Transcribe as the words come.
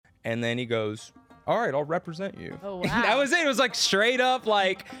And then he goes, all right, I'll represent you. Oh, wow. And that was it. It was like straight up,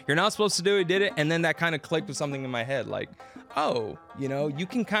 like, you're not supposed to do it, did it. And then that kind of clicked with something in my head, like, oh, you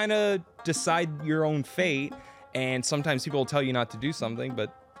can kind of decide your own fate. And sometimes people will tell you not to do something,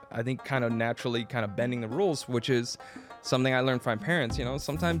 but I think kind of naturally kind of bending the rules, which is something I learned from my parents.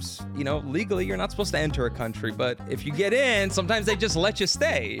 Sometimes, legally you're not supposed to enter a country, but if you get in, sometimes they just let you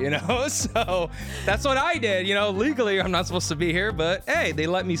stay, So that's what I did, legally I'm not supposed to be here, but hey, they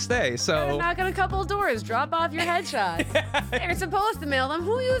let me stay. So Knock on a couple of doors, drop off your headshot. They're supposed to mail them.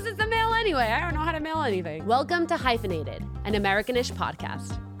 Who uses the mail anyway? I don't know how to mail anything. Welcome to Hyphenated, an Americanish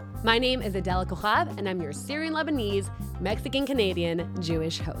podcast. My name is Adela Kochab, and I'm your Syrian Lebanese, Mexican Canadian,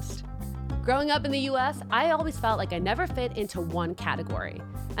 Jewish host. Growing up in the US, I always felt like I never fit into one category.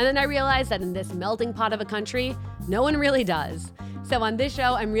 And then I realized that in this melting pot of a country, no one really does. So on this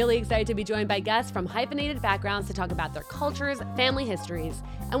show, I'm really excited to be joined by guests from hyphenated backgrounds to talk about their cultures, family histories,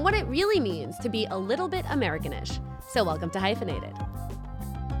 and what it really means to be a little bit Americanish. So welcome to Hyphenated.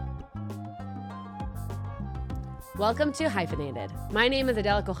 Welcome to Hyphenated. My name is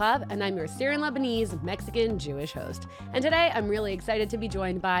Adela Kochab, and I'm your Syrian Lebanese, Mexican, Jewish host. And today, I'm really excited to be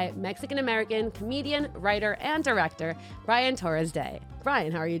joined by Mexican-American comedian, writer, and director, Brian Torres Day.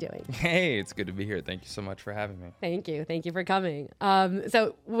 Brian, how are you doing? hey, it's good to be here. Thank you so much for having me. Thank you. Thank you for coming.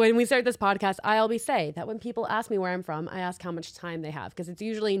 So when we start this podcast, I always say that when people ask me where I'm from, I ask how much time they have, because it's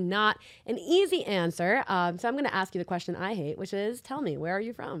usually not an easy answer. So I'm going to ask you the question I hate, which is, tell me, where are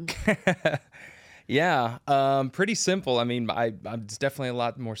you from? Yeah, pretty simple. I mean, it's definitely a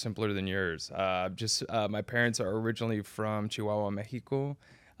lot more simpler than yours. My parents are originally from Chihuahua, Mexico,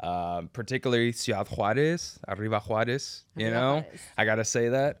 particularly Ciudad Juárez, Arriba Juárez, Juárez. I gotta say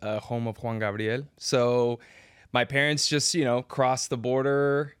that, home of Juan Gabriel. So my parents just, crossed the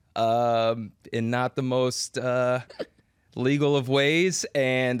border in not the most legal of ways,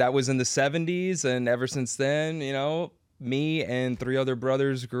 and that was in the 70s, and ever since then, me and 3 other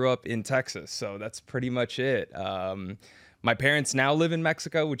brothers grew up in Texas, so that's pretty much it. My parents now live in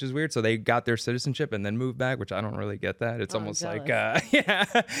Mexico, which is weird. So they got their citizenship and then moved back, which I don't really get that. It's almost like,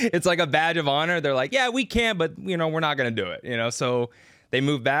 it's like a badge of honor. They're like, yeah, we can, but we're not gonna do it. So they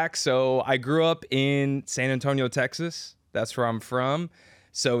moved back. So I grew up in San Antonio, Texas. That's where I'm from.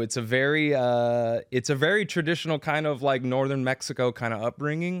 So it's a very traditional kind of like northern Mexico kind of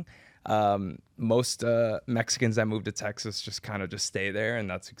upbringing. Most Mexicans that move to Texas just stay there, and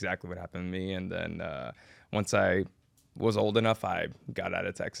that's exactly what happened to me. And then once I was old enough, I got out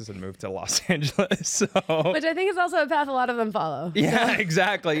of Texas and moved to Los Angeles. So, which I think is also a path a lot of them follow. Yeah,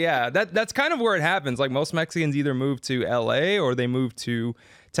 exactly. Yeah, that's kind of where it happens. Like most Mexicans either move to LA or they move to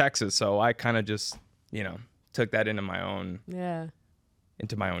Texas. So I kind of just took that into my own. Yeah.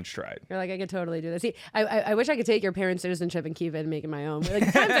 Into my own stride. You're like, I could totally do this. See, I wish I could take your parents' citizenship and keep it and make it my own. But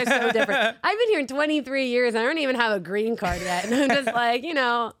like, times are so different. I've been here 23 years and I don't even have a green card yet. And I'm just like,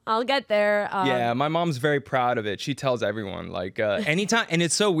 I'll get there. Yeah, my mom's very proud of it. She tells everyone, like, anytime. And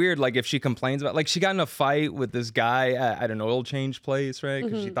it's so weird, like, if she complains about, like, she got in a fight with this guy at an oil change place, right?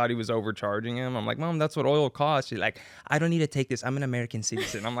 Because she thought he was overcharging him. I'm like, Mom, that's what oil costs. She's like, I don't need to take this. I'm an American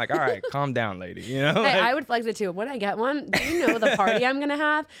citizen. I'm like, all right, calm down, lady. Hey, I would flex it too. When I get one, do you know the party I'm going to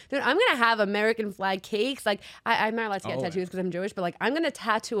have? Dude, I'm gonna have American flag cakes. Like I'm not allowed to get tattoos because I'm Jewish, but like I'm gonna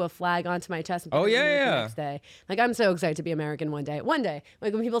tattoo a flag onto my chest and put it the next day. Like I'm so excited to be American one day. One day,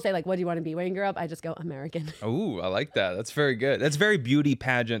 like when people say like, "What do you want to be when you grow up?" I just go American. Oh, I like that. That's very good. That's very beauty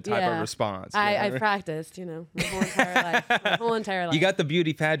pageant type of response. I've practiced, my whole entire life. You got the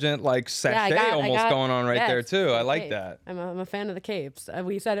beauty pageant like sachet going on right there too. I like that. I'm a fan of the capes.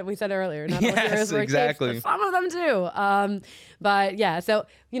 We said it earlier. Not all heroes wear exactly. Capes, but some of them too. But yeah, so.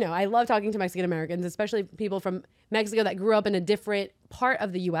 I love talking to Mexican Americans, especially people from Mexico that grew up in a different part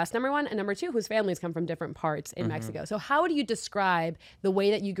of the U.S., number one, and number two, whose families come from different parts in Mexico. So how would you describe the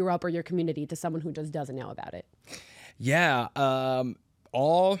way that you grew up or your community to someone who just doesn't know about it? Yeah,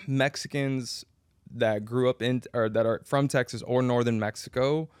 all Mexicans that grew up in or that are from Texas or northern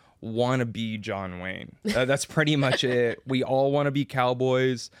Mexico want to be John Wayne. That's pretty much it. We all want to be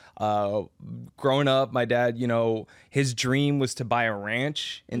cowboys. Growing up, my dad, his dream was to buy a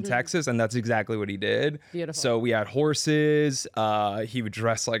ranch in Texas, and that's exactly what he did. Beautiful. So we had horses. He would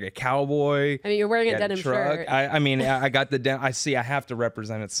dress like a cowboy. I mean, you're wearing a denim shirt. I got the denim. I have to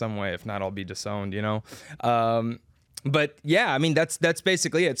represent it some way. If not, I'll be disowned, But yeah, I mean, that's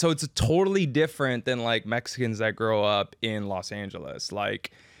basically it. So it's totally different than like Mexicans that grow up in Los Angeles.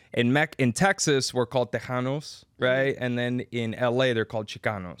 Like, in Texas, we're called Tejanos, right? And then in LA, they're called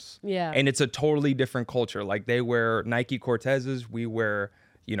Chicanos. Yeah. And it's a totally different culture. Like they wear Nike Cortezes, we wear,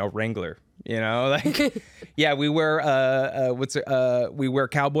 Wrangler you know, like, yeah, we wear, we wear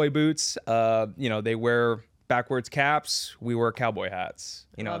cowboy boots. You know, they wear backwards caps. We wear cowboy hats.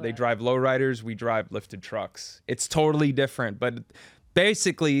 You know, they drive lowriders. We drive lifted trucks. It's totally different, but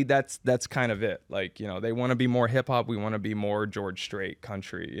basically that's kind of it. Like, you know, they want to be more hip hop. We want to be more George Strait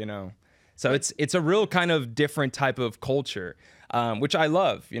country, you know? So it's a real kind of different type of culture, which I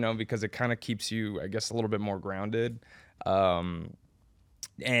love, you know, because it kind of keeps you, I guess, a little bit more grounded. And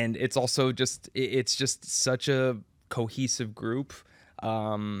it's also it's just such a cohesive group.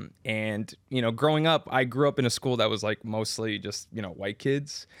 And, you know, growing up, I grew up in a school that was like mostly just, you know, white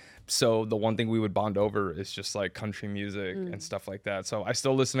kids. So the one thing we would bond over is just like country music and stuff like that. So I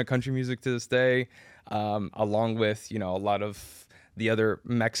still listen to country music to this day, along with, you know, a lot of the other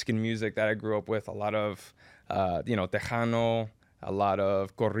Mexican music that I grew up with, a lot of, you know, Tejano, a lot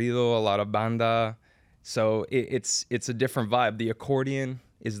of corrido, a lot of banda. So it's a different vibe. The accordion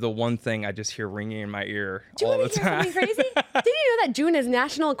is the one thing I just hear ringing in my ear all the time. Something crazy? Did you know that June is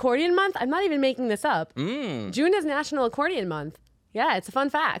National Accordion Month? I'm not even making this up. June is National Accordion Month. Yeah, it's a fun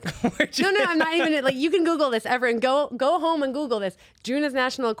fact. No, I'm not even, like, you can Google this, Everett, go home and Google this. June is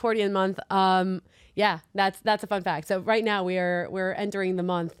National Accordion Month. Yeah, that's a fun fact. So right now we're entering the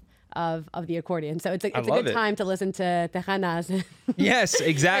month of the accordion. So it's a good time to listen to Tejanas. Yes,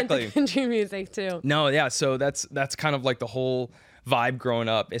 exactly. And country music too. No, yeah, so that's kind of like the whole vibe growing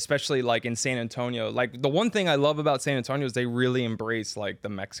up, especially like in San Antonio. Like the one thing I love about San Antonio is they really embrace like the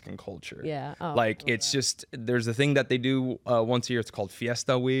Mexican culture. Yeah. Oh, like it's just, there's a thing that they do once a year. It's called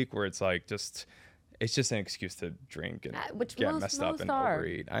Fiesta Week, where it's like it's just an excuse to drink and get messed up and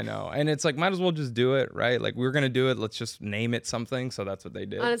overeat. I know. And it's like, might as well just do it, right? Like, we're going to do it. Let's just name it something. So that's what they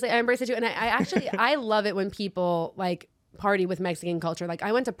did. Honestly, I embrace it too. And I actually, I love it when people like party with Mexican culture. Like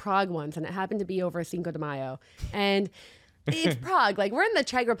I went to Prague once and it happened to be over Cinco de Mayo. And it's Prague. Like we're in the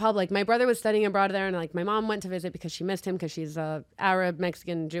Czech Republic. My brother was studying abroad there, and like my mom went to visit because she missed him because she's a Arab,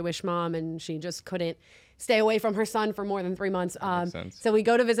 Mexican, Jewish mom, and she just couldn't stay away from her son for more than 3 months. So we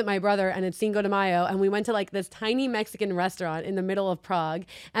go to visit my brother, and it's Cinco de Mayo, and we went to like this tiny Mexican restaurant in the middle of Prague,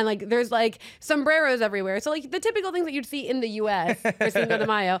 and like there's like sombreros everywhere. So like the typical things that you'd see in the U.S. for Cinco de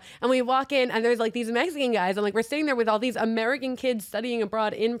Mayo. And we walk in, and there's like these Mexican guys, and like we're sitting there with all these American kids studying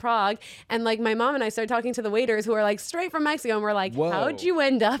abroad in Prague, and like my mom and I started talking to the waiters who are like straight from Mexico, and we're like, whoa, how'd you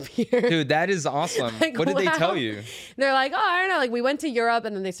end up here? Dude, that is awesome. Like, what did they tell you? They're like, oh, I don't know. Like we went to Europe,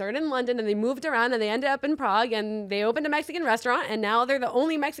 and then they started in London, and they moved around, and they ended up in Prague, and they opened a Mexican restaurant, and now they're the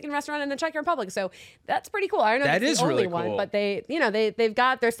only Mexican restaurant in the Czech Republic. So that's pretty cool. I don't know if it's the only one, but they've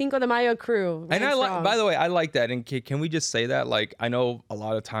got their Cinco de Mayo crew. And I like, by the way, I like that. And can we just say that? Like, I know a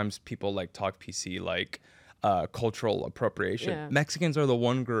lot of times people like talk PC like cultural appropriation. Yeah. Mexicans are the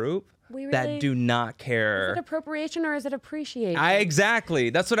one group that do not care. Is it appropriation or is it appreciation? Exactly.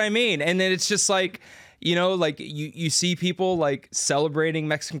 That's what I mean. And then it's just like, you know, like you see people like celebrating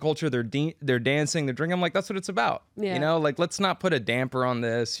Mexican culture. They're dancing, they're drinking. I'm like, that's what it's about. Yeah. You know, like let's not put a damper on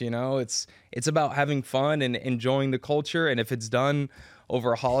this. You know, it's about having fun and enjoying the culture. And if it's done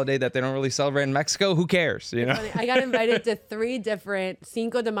over a holiday that they don't really celebrate in Mexico, who cares? You know, I got invited to 3 different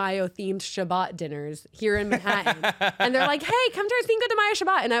Cinco de Mayo themed Shabbat dinners here in Manhattan, and they're like, "Hey, come to our Cinco de Mayo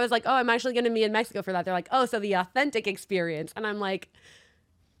Shabbat," and I was like, "Oh, I'm actually going to be in Mexico for that." They're like, "Oh, so the authentic experience," and I'm like,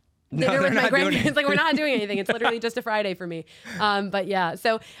 dinner with my grandkids. Like, we're not doing anything. It's literally just a Friday for me. But yeah.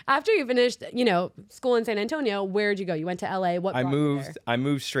 So after you finished, you know, school in San Antonio, where'd you go? You went to LA. I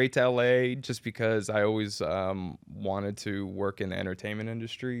moved straight to LA just because I always wanted to work in the entertainment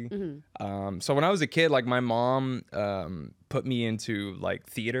industry. Mm-hmm. So when I was a kid, like my mom put me into like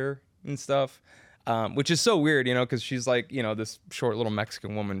theater and stuff. Which is so weird, you know, because she's like, you know, this short little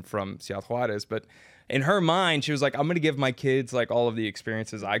Mexican woman from Ciudad Juarez, but in her mind, she was like, I'm going to give my kids like all of the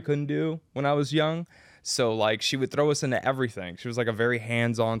experiences I couldn't do when I was young. So like she would throw us into everything. She was like a very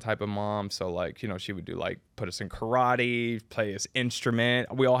hands-on type of mom. So like, you know, she would do like put us in karate, play this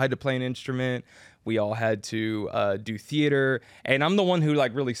instrument. We all had to play an instrument. We all had to do theater. And I'm the one who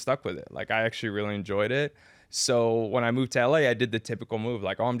like really stuck with it. Like I actually really enjoyed it. So when I moved to LA, I did the typical move,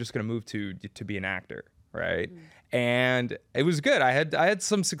 like, oh, I'm just going to move to be an actor, right? Mm. And it was good. I had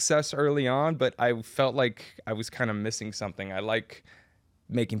some success early on, but I felt like I was kind of missing something. I like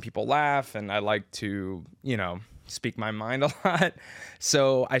making people laugh, and I like to, you know, speak my mind a lot.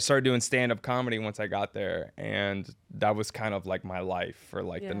 So I started doing stand-up comedy once I got there, and that was kind of like my life for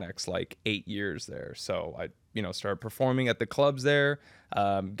like the next like 8 years there. So I, you know, started performing at the clubs there,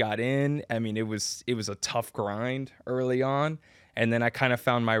 got in. I mean, it was a tough grind early on, and then I kind of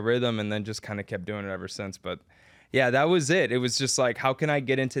found my rhythm, and then just kind of kept doing it ever since. But yeah, that was it. It was just like, how can I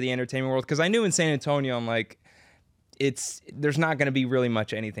get into the entertainment world? Because I knew in San Antonio, I'm like, there's not going to be really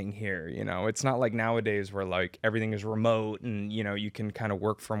much anything here, you know. It's not like nowadays where like everything is remote and, you know, you can kind of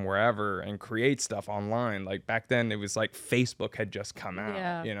work from wherever and create stuff online. Like back then it was like Facebook had just come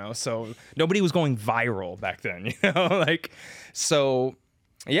out, you know, so nobody was going viral back then, you know, like, so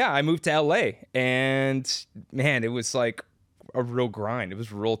yeah, I moved to LA and man, it was like a real grind. It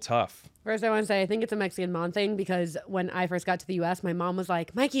was real tough. First, I want to say I think it's a Mexican mom thing because when I first got to the U.S., my mom was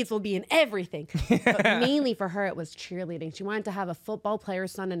like, my kids will be in everything. But mainly for her, it was cheerleading. She wanted to have a football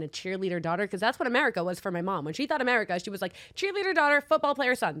player's son and a cheerleader daughter because that's what America was for my mom. When she thought America, she was like, cheerleader daughter, football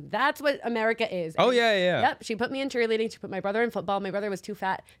player son. That's what America is. Oh, yeah. Yep. She put me in cheerleading. She put my brother in football. My brother was too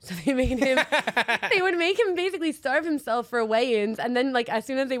fat. So they made him, they would make him basically starve himself for weigh-ins. And then like as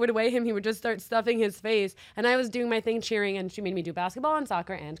soon as they would weigh him, he would just start stuffing his face. And I was doing my thing cheering and she made me do basketball and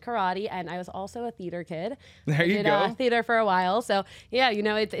soccer and karate. And I was also a theater kid. There you go. Theater for a while. So yeah, you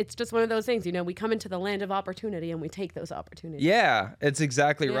know, it's just one of those things, you know, we come into the land of opportunity and we take those opportunities. Yeah, it's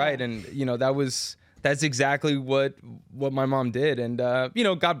exactly right. And, you know, that's exactly what my mom did. And, you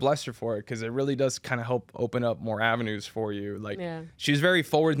know, God bless her for it because it really does kind of help open up more avenues for you. Like she was very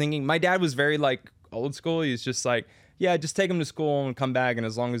forward thinking. My dad was very like old school. He's just like, yeah, just take them to school and come back. And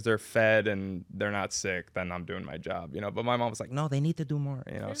as long as they're fed and they're not sick, then I'm doing my job, you know. But my mom was like, no, they need to do more,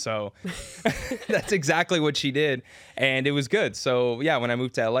 you know. So that's exactly what she did. And it was good. So, yeah, when I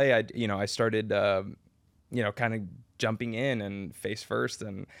moved to LA, I started, you know, kind of jumping in and face first.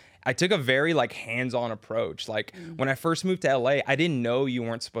 And I took a very like hands-on approach. Like when I first moved to LA, I didn't know you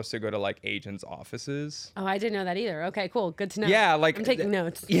weren't supposed to go to like agents' offices. Oh, I didn't know that either. Okay, cool. Good to know. Yeah, like I'm taking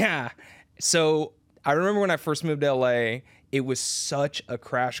notes. Yeah. So I remember when I first moved to LA, it was such a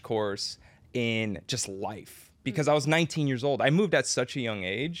crash course in just life because I was 19 years old. I moved at such a young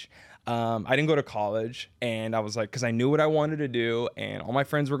age. I didn't go to college and I was like, because I knew what I wanted to do and all my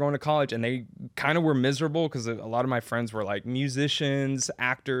friends were going to college and they kind of were miserable because a lot of my friends were like musicians,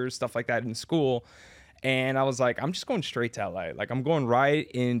 actors, stuff like that in school. And I was like, I'm just going straight to LA. Like I'm going right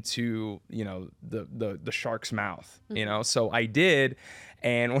into, you know, the shark's mouth, you know? So I did.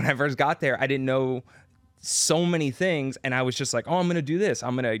 And when I first got there, I didn't know so many things. And I was just like, oh, I'm going to do this.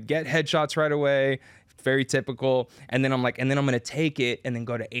 I'm going to get headshots right away. Very typical. And then I'm like, and then I'm going to take it and then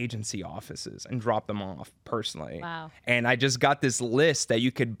go to agency offices and drop them off personally. Wow. And I just got this list that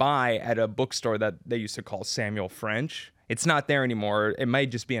you could buy at a bookstore that they used to call Samuel French. It's not there anymore. It might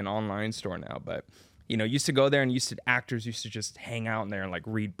just be an online store now, but you know, used to go there and actors used to just hang out in there and like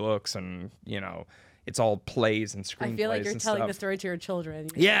read books and, you know, it's all plays and screenplays. I feel like you're telling stuff. the story to your children.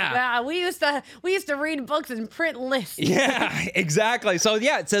 Yeah. Like, we used to read books and print lists. Yeah, exactly. So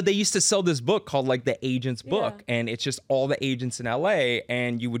they used to sell this book called like The Agent's Book, and it's just all the agents in LA,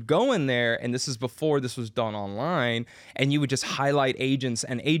 and you would go in there, and this is before this was done online, and you would just highlight agents,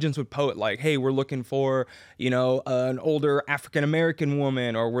 and agents would post like, hey, we're looking for, you know, an older African American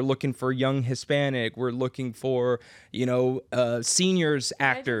woman, or we're looking for young Hispanic, we're looking for, you know, seniors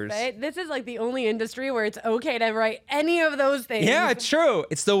actors. This is like the only industry where it's okay to write any of those things. Yeah, it's true.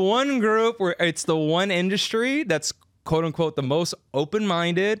 It's the one group where it's the one industry that's quote unquote the most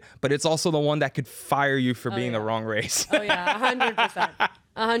open-minded, but it's also the one that could fire you for being the wrong race. Oh yeah, 100%.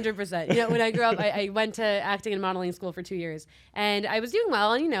 100%. You know, when I grew up, I went to acting and modeling school for 2 years, and I was doing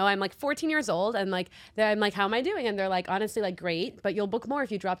well. And you know, I'm like 14 years old, and like I'm like, how am I doing? And they're like, honestly, like great, but you'll book more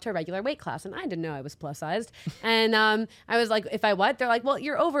if you drop to a regular weight class. And I didn't know I was plus sized, and I was like, if I what? They're like, well,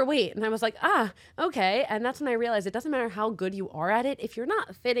 you're overweight, and I was like, okay. And that's when I realized it doesn't matter how good you are at it if you're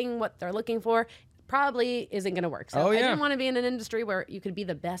not fitting what they're looking for. Probably isn't going to work. So I didn't want to be in an industry where you could be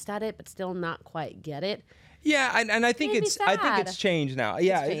the best at it, but still not quite get it. Yeah, and I think it's changed now.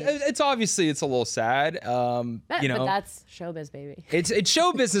 Yeah, it's obviously it's a little sad. You know, but that's showbiz, baby. It's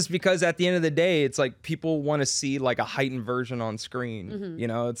show business because at the end of the day, it's like people want to see like a heightened version on screen. Mm-hmm. You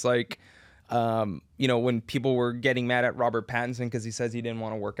know, it's like, you know, when people were getting mad at Robert Pattinson because he says he didn't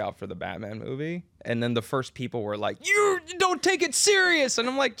want to work out for the Batman movie, and then the first people were like, "You don't take it serious," and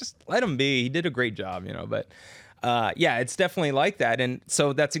I'm like, just let him be. He did a great job, you know, but. Yeah, it's definitely like that. And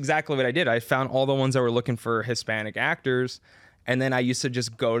so that's exactly what I did. I found all the ones that were looking for Hispanic actors. And then I used to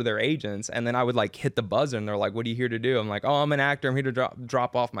just go to their agents and then I would like hit the buzzer and they're like, what are you here to do? I'm like, oh, I'm an actor. I'm here to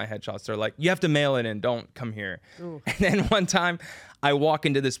drop off my headshots. They're like, you have to mail it in. Don't come here. Ooh. And then one time I walk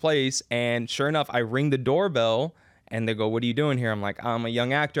into this place and sure enough, I ring the doorbell and they go, what are you doing here? I'm like, I'm a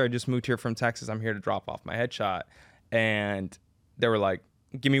young actor. I just moved here from Texas. I'm here to drop off my headshot. And they were like,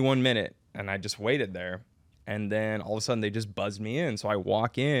 give me 1 minute. And I just waited there. And then all of a sudden they just buzzed me in. So I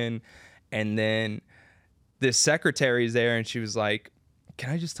walk in and then this secretary is there and she was like,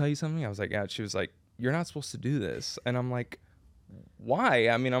 can I just tell you something? I was like, yeah. She was like, you're not supposed to do this. And I'm like, why?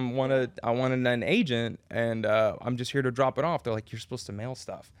 I mean, I wanted an agent, and I'm just here to drop it off. They're like, you're supposed to mail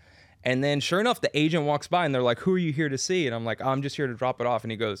stuff. And then sure enough, the agent walks by and they're like, who are you here to see? And I'm like, I'm just here to drop it off.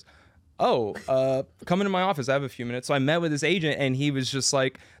 And he goes, oh, come into my office. I have a few minutes. So I met with this agent, and he was just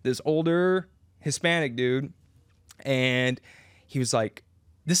like this older Hispanic dude. And he was like,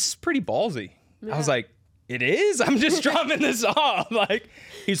 this is pretty ballsy. I was like, it is? I'm just dropping this off. Like,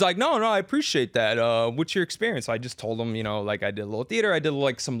 he's like, no, I appreciate that. What's your experience? So I just told him, like I did a little theater. I did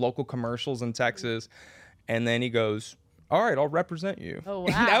like some local commercials in Texas. And then he goes, all right, I'll represent you. Oh, wow.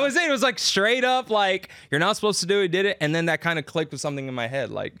 That was it. It was like straight up, like, you're not supposed to do it, did it. And then that kind of clicked with something in my head.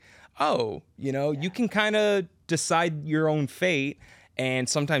 Like, oh, you can kind of decide your own fate. And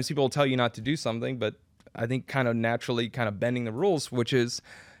sometimes people will tell you not to do something, but I think kind of naturally kind of bending the rules, which is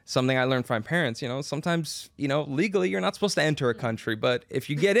something I learned from my parents. Sometimes, legally you're not supposed to enter a country, but if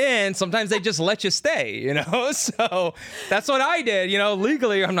you get in, sometimes they just let you stay, So that's what I did.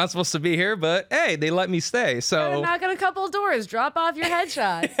 Legally I'm not supposed to be here, but hey, they let me stay. So knock on a couple of doors, drop off your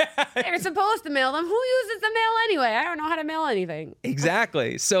headshots. They're supposed to mail them. Who uses the mail anyway? I don't know how to mail anything.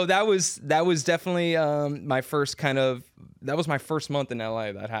 Exactly. So that was definitely my first that was my first month in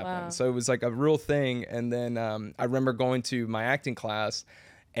LA that happened. Wow. So it was like a real thing. And then I remember going to my acting class,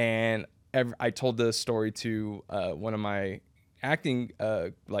 and I told this story to one of my acting,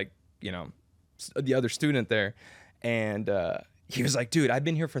 the other student there. And he was like, dude, I've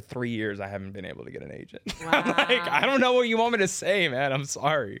been here for 3 years. I haven't been able to get an agent. Wow. I'm like, I don't know what you want me to say, man. I'm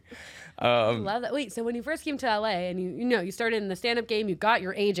sorry. I love that. Wait, so when you first came to LA and you started in the stand-up game, you got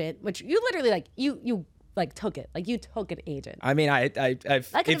your agent, which you literally you took it. Like, you took an agent. I mean,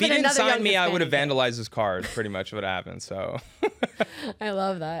 if he didn't sign me, I would have vandalized his car. Pretty much what happened. So I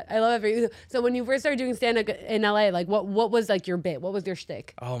love that. I love it. So when you first started doing stand-up in LA, like what was like your bit? What was your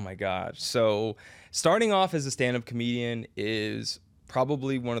shtick? Oh my gosh. So starting off as a stand-up comedian is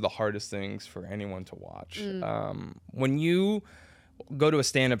probably one of the hardest things for anyone to watch. When you go to a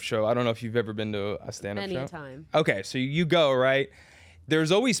stand-up show, I don't know if you've ever been to a stand-up show. Anytime. Okay, so you go, right?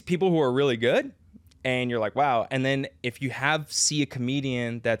 There's always people who are really good, and you're like, wow. And then if you see a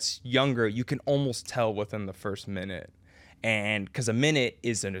comedian that's younger, you can almost tell within the first minute. And because a minute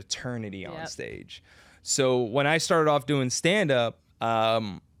is an eternity on stage. So when I started off doing stand-up,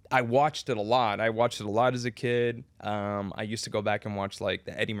 I watched it a lot. I watched it a lot as a kid. I used to go back and watch like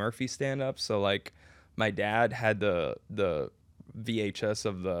the Eddie Murphy stand-up. So like my dad had the VHS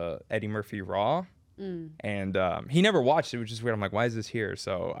of the Eddie Murphy Raw. And he never watched it, which is weird. I'm like, why is this here?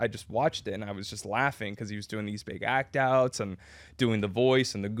 So I just watched it, and I was just laughing because he was doing these big act outs and doing the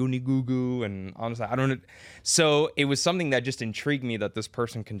voice and the goonie goo goo. And honestly, I don't know. So it was something that just intrigued me, that this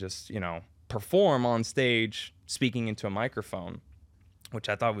person can just, perform on stage speaking into a microphone, which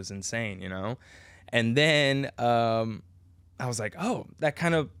I thought was insane, And then I was like, oh, that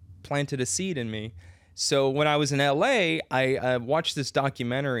kind of planted a seed in me. So when I was in LA, I watched this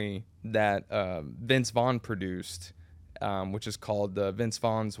documentary that Vince Vaughn produced, which is called Vince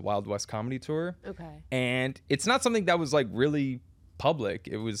Vaughn's Wild West Comedy Tour. Okay. And it's not something that was like really public.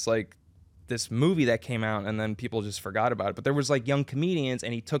 It was like this movie that came out, and then people just forgot about it. But there was like young comedians,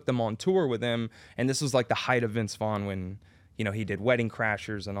 and he took them on tour with him. And this was like the height of Vince Vaughn when, he did Wedding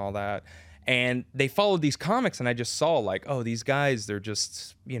Crashers and all that. And they followed these comics, and I just saw like, oh, these guys, they're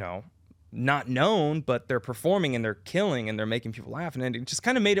just, not known, but they're performing and they're killing and they're making people laugh. And it just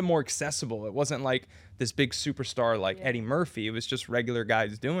kind of made it more accessible. It wasn't like this big superstar like Eddie Murphy. It was just regular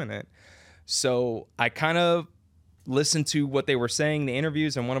guys doing it. So I kind of listened to what they were saying in the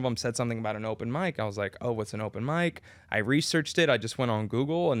interviews, and one of them said something about an open mic. I was like, oh, what's an open mic? I researched it. I just went on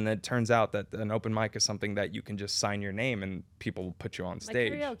Google, and it turns out that an open mic is something that you can just sign your name and people will put you on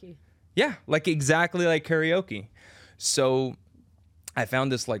stage. Like karaoke. Yeah, like exactly like karaoke. So I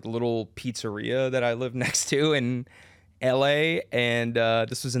found this like little pizzeria that I live next to in LA, and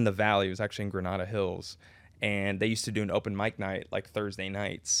this was in the Valley. It was actually in Granada Hills, and they used to do an open mic night like Thursday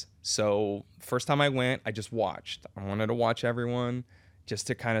nights. So first time I went, I just watched. I wanted to watch everyone just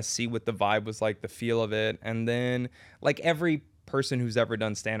to kind of see what the vibe was like, the feel of it. And then like every person who's ever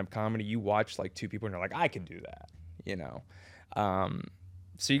done stand-up comedy, you watch like two people and you're like, I could do that,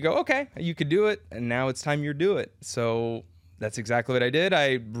 So you go, okay, you could do it, and now it's time you do it. So that's exactly what I did.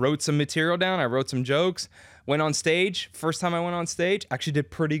 I wrote some material down. I wrote some jokes. Went on stage. First time I went on stage, actually did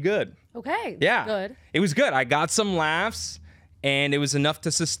pretty good. Okay. Yeah. Good. It was good. I got some laughs, and it was enough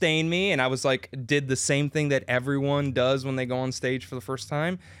to sustain me. And I was like, did the same thing that everyone does when they go on stage for the first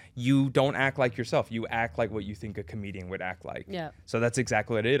time. You don't act like yourself. You act like what you think a comedian would act like. Yeah. So that's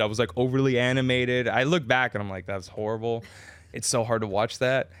exactly what I did. I was like overly animated. I look back and I'm like, that's horrible. It's so hard to watch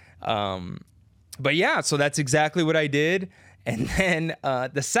that. But yeah, so that's exactly what I did. And then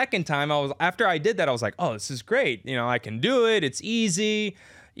the second time after I did that, I was like, oh, this is great. I can do it. It's easy.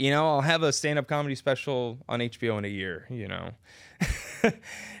 I'll have a stand-up comedy special on HBO in a year,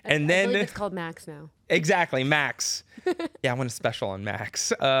 And I then believe it's called Max now. Exactly, Max. Yeah, I want a special on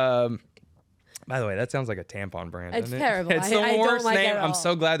Max. By the way, that sounds like a tampon brand. It's isn't terrible. It? It's the I worst don't like it name. at I'm all.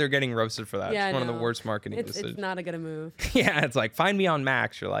 so glad they're getting roasted for that. Yeah, It's I one of the know. worst marketing It's decisions. not a good move. Yeah, it's like, find me on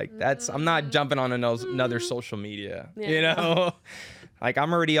Max. You're like, I'm not jumping on another social media. Yeah, Like,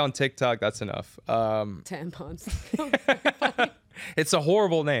 I'm already on TikTok. That's enough. Tampons. It's a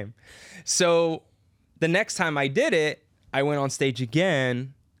horrible name. So the next time I did it, I went on stage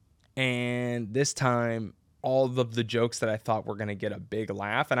again. And this time, all of the jokes that I thought were going to get a big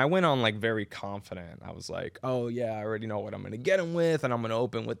laugh. And I went on like very confident. I was like, oh yeah, I already know what I'm going to get them with. And I'm going to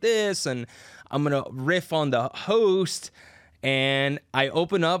open with this. And I'm going to riff on the host. And I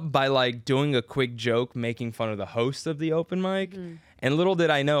open up by like doing a quick joke, making fun of the host of the open mic. And little did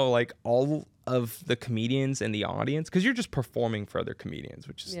I know, like all of the comedians in the audience, because you're just performing for other comedians,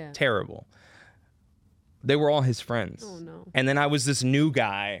 which is terrible. They were all his friends. Oh, no. And then I was this new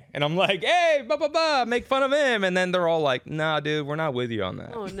guy. And I'm like, hey, make fun of him. And then they're all like, nah, dude, we're not with you on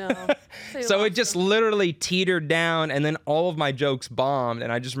that. Oh, no. So it just literally teetered down. And then all of my jokes bombed.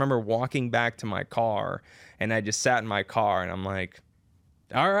 And I just remember walking back to my car. And I just sat in my car. And I'm like,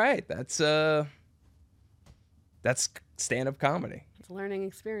 all right, that's stand-up comedy. It's a learning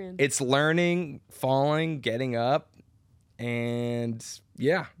experience. It's learning, falling, getting up. And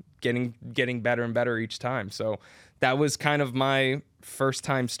yeah, getting better and better each time. So that was kind of my first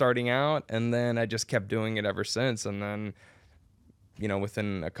time starting out, and then I just kept doing it ever since. And then,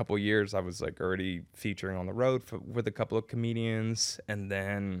 within a couple of years, I was like already featuring on the road with a couple of comedians, and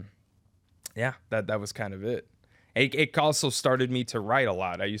then, yeah, that was kind of it. It also started me to write a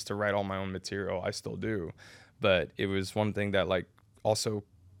lot. I used to write all my own material. I still do, but it was one thing that like also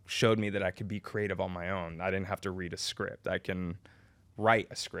showed me that I could be creative on my own. I didn't have to read a script. I can write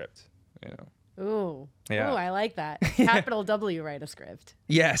a script, Ooh. Yeah. Ooh, I like that. Capital W, write a script.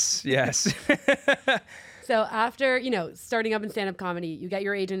 Yes. So after, starting up in stand-up comedy, you get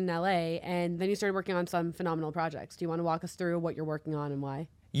your agent in LA, and then you started working on some phenomenal projects. Do you want to walk us through what you're working on and why?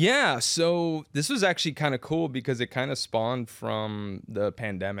 Yeah, so this was actually kind of cool because it kind of spawned from the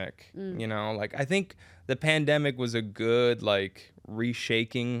pandemic. Like I think the pandemic was a good like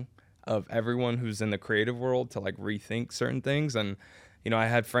reshaking of everyone who's in the creative world to like rethink certain things. And I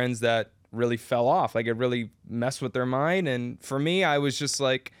had friends that really fell off, like it really messed with their mind. And for me, I was just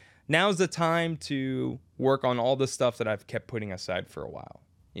like, now's the time to work on all the stuff that I've kept putting aside for a while,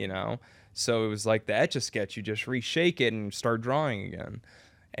 So it was like the Etch-a-Sketch, you just reshake it and start drawing again.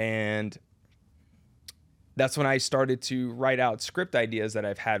 And that's when I started to write out script ideas that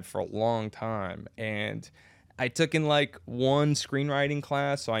I've had for a long time. And I took in like one screenwriting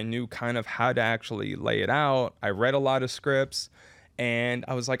class, so I knew kind of how to actually lay it out. I read a lot of scripts, and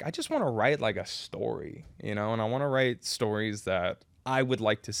I was like, I just want to write like a story, and I want to write stories that I would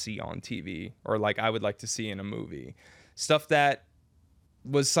like to see on TV or like I would like to see in a movie. Stuff that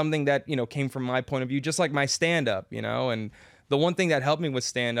was something that, came from my point of view, just like my stand-up, and the one thing that helped me with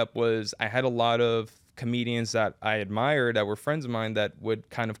stand-up was I had a lot of comedians that I admired that were friends of mine that would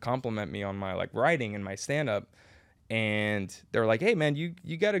kind of compliment me on my like writing and my stand-up. And they're like, hey man,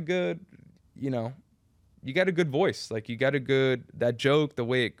 you got a good, you got a good voice. Like you got that joke, the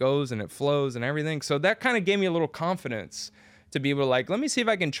way it goes and it flows and everything. So that kind of gave me a little confidence to be able to like, let me see if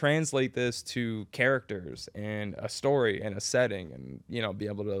I can translate this to characters and a story and a setting and, be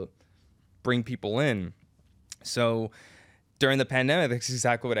able to bring people in. So during the pandemic, that's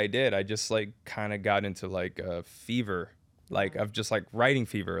exactly what I did. I just like kind of got into like a fever, like of just like writing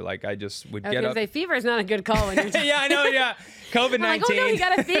fever. Like I just would get up. Say fever is not a good call when you're Yeah, I know. Yeah, COVID-19. like, oh no, you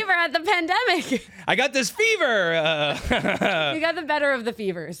got a fever at the pandemic. I got this fever. You got the better of the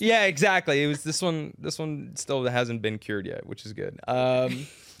fevers. Yeah, exactly. It was this one. This one still hasn't been cured yet, which is good.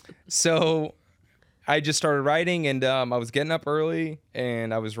 So I just started writing, and I was getting up early,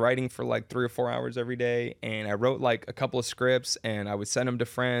 and I was writing for like 3 or 4 hours every day. And I wrote like a couple of scripts, and I would send them to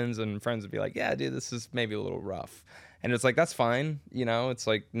friends, and friends would be like, yeah, dude, this is maybe a little rough. And it's like, that's fine. It's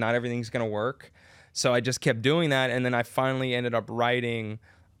like not everything's going to work. So I just kept doing that. And then I finally ended up writing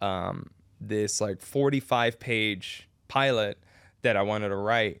this like 45-page pilot that I wanted to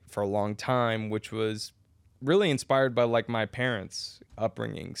write for a long time, which was really inspired by like my parents'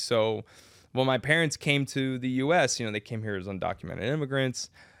 upbringing. So when my parents came to the U.S., they came here as undocumented immigrants.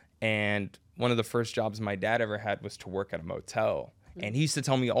 And one of the first jobs my dad ever had was to work at a motel. And he used to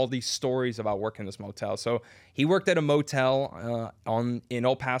tell me all these stories about working in this motel. So he worked at a motel in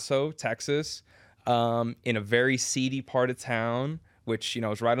El Paso, Texas. in a very seedy part of town, which, you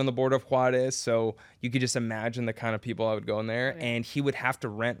know, is right on the border of Juarez. So you could just imagine the kind of people I would go in there. Right. And he would have to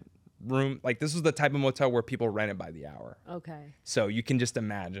rent room. Like, this was the type of motel where people rented by the hour. Okay. So you can just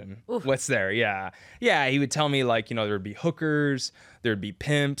imagine Oof. what's there. Yeah. Yeah. He would tell me, like, you know, there'd be hookers, there'd be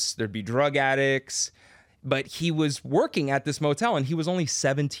pimps, there'd be drug addicts. But he was working at this motel and he was only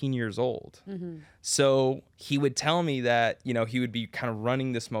 17 years old. Mm-hmm. So he would tell me that, you know, he would be kind of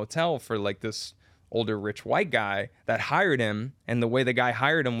running this motel for like this older rich white guy that hired him. And the way the guy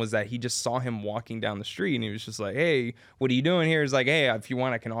hired him was that he just saw him walking down the street and he was just like, hey, what are you doing here? He's like, hey, if you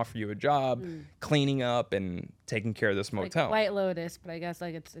want, I can offer you a job cleaning up and taking care of this motel. Like White Lotus, but I guess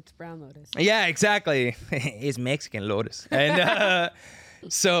like it's Brown Lotus. Yeah, exactly. It's Mexican Lotus. And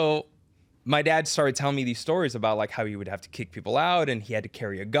so my dad started telling me these stories about like how he would have to kick people out and he had to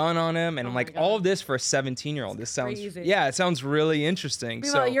carry a gun on him. And I'm like, all of this for a 17-year-old. This sounds, crazy. Yeah, it sounds really interesting.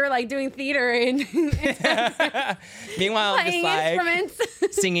 Meanwhile, you're like doing theater and meanwhile, I'm playing just like instruments.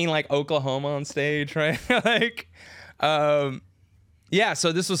 singing like Oklahoma on stage, right? Like, yeah.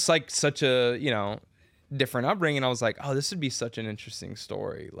 So this was like such a, you know, different upbringing. I was like, oh, this would be such an interesting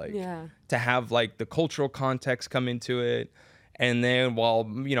story. Like to have like the cultural context come into it. And then while,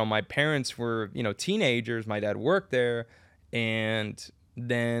 you know, my parents were, you know, teenagers, my dad worked there. And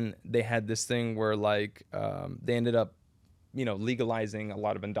then they had this thing where like they ended up, you know, legalizing a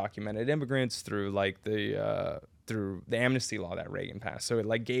lot of undocumented immigrants through like the amnesty law that Reagan passed. So it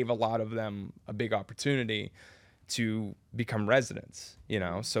like gave a lot of them a big opportunity to become residents, you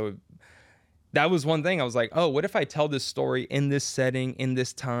know. So that was one thing. I was like, oh, what if I tell this story in this setting, in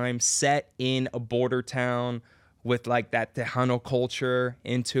this time, set in a border town with like that Tejano culture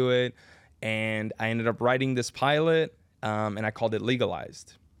into it. And I ended up writing this pilot and I called it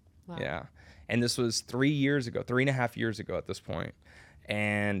Legalized. Wow. Yeah. And this was 3.5 years ago at this point.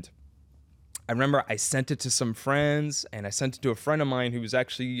 And I remember I sent it to some friends and I sent it to a friend of mine who was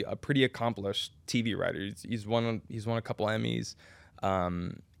actually a pretty accomplished TV writer. He's won a couple Emmys.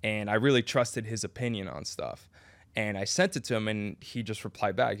 And I really trusted his opinion on stuff. And I sent it to him and he just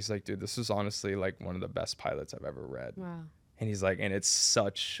replied back. He's like, dude, this is honestly like one of the best pilots I've ever read. Wow. And he's like, and it's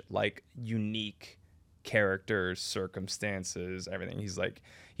such like unique characters, circumstances, everything. He's like,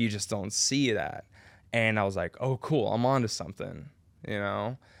 you just don't see that. And I was like, oh, cool. I'm onto something, you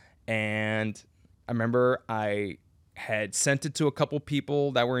know? And I remember I had sent it to a couple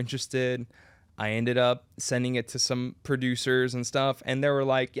people that were interested. I ended up sending it to some producers and stuff. And they were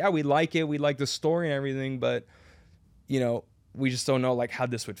like, yeah, we like it. We like the story and everything, but you know, we just don't know like how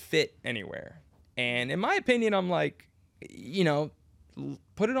this would fit anywhere. And in my opinion, I'm like, you know,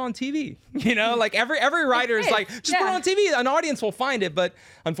 put it on TV. You know, like every writer is like, just put it on TV. An audience will find it. But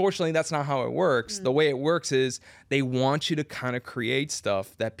unfortunately, that's not how it works. The way it works is they want you to kind of create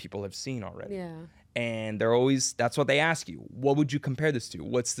stuff that people have seen already. Yeah. And that's what they ask you. What would you compare this to?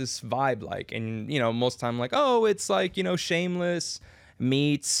 What's this vibe like? And, you know, most time like, oh, it's like, you know, Shameless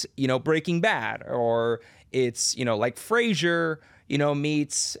meets, you know, Breaking Bad, or it's, you know, like Frasier, you know,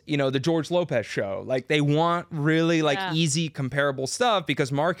 meets, you know, the George Lopez show. Like they want really like easy comparable stuff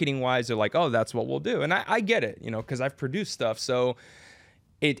because marketing wise, they're like, oh, that's what we'll do. And I get it, you know, because I've produced stuff. So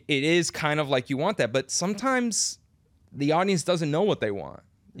it is kind of like you want that. But sometimes the audience doesn't know what they want,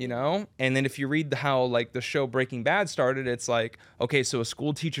 you know? And then if you read how like the show Breaking Bad started, it's like, okay, so a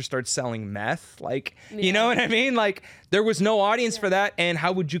school teacher starts selling meth. Like, you know what I mean? Like there was no audience for that. And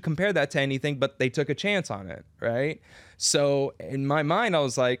how would you compare that to anything? But they took a chance on it, right? So in my mind, I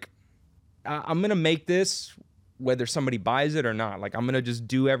was like, I'm going to make this whether somebody buys it or not. Like I'm going to just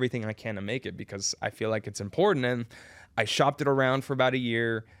do everything I can to make it because I feel like it's important. And I shopped it around for about a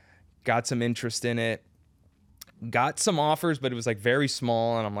year, got some interest in it, got some offers, but it was like very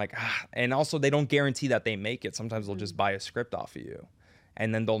small. And I'm like, and also they don't guarantee that they make it. Sometimes they'll just buy a script off of you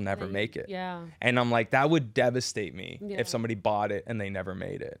and then they'll never make it. Yeah. And I'm like, that would devastate me if somebody bought it and they never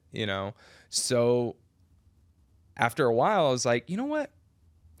made it, you know? So after a while, I was like, you know what?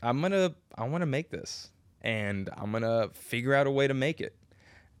 I want to make this and I'm going to figure out a way to make it.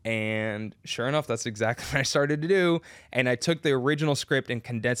 And sure enough, that's exactly what I started to do. And I took the original script and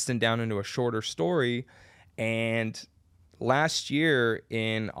condensed it down into a shorter story. And last year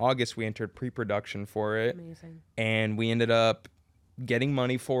in August, we entered pre-production for it. Amazing. And we ended up getting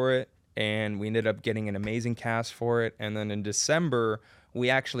money for it. And we ended up getting an amazing cast for it. And then in December, we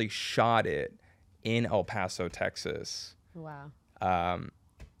actually shot it in El Paso, Texas. Wow.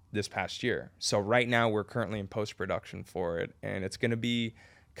 This past year. So right now we're currently in post-production for it. And it's going to be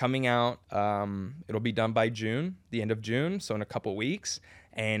coming out. It'll be done by June, the end of June. So in a couple weeks.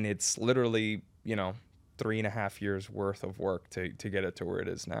 And it's literally, you know, 3.5 years worth of work to get it to where it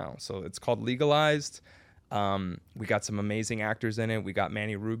is now. So it's called Legalized. We got some amazing actors in it. We got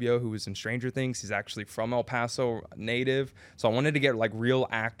Manny Rubio, who was in Stranger Things. He's actually from El Paso, native. So I wanted to get like real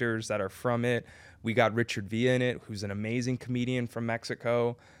actors that are from it. We got Richard Villa in it, who's an amazing comedian from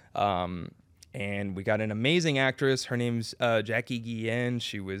Mexico. And we got an amazing actress. Her name's Jackie Guillen.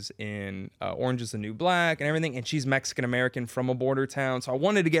 She was in Orange is the New Black and everything. And she's Mexican-American from a border town. So I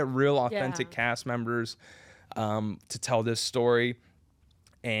wanted to get real authentic cast members to tell this story.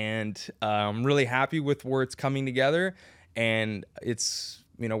 And I'm really happy with where it's coming together. And it's,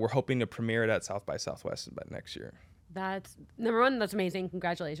 we're hoping to premiere it at South by Southwest about next year. That's number one. That's amazing.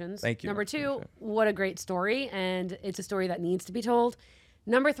 Congratulations. Thank you. Number two, what a great story. And it's a story that needs to be told.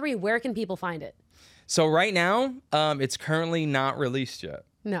 Number three, where can people find it? So right now, it's currently not released yet.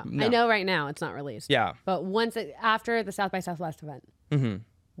 No, I know right now it's not released. Yeah. But after the South by Southwest event,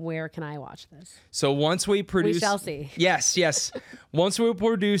 where can I watch this? So once we produce... We shall see. Yes. Once we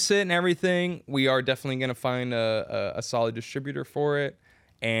produce it and everything, we are definitely going to find a solid distributor for it.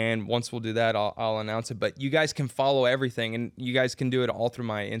 And once we'll do that, I'll announce it. But you guys can follow everything, and you guys can do it all through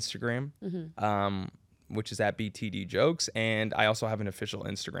my Instagram, which is at BTD Jokes. And I also have an official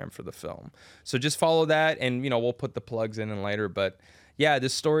Instagram for the film. So just follow that, and, we'll put the plugs in later. But yeah,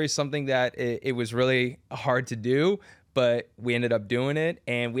 this story is something that it was really hard to do, but we ended up doing it.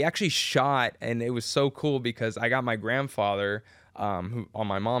 And we actually shot, and it was so cool because I got my grandfather, who on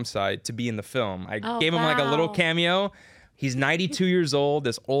my mom's side, to be in the film. I gave him like a little cameo. He's 92 years old,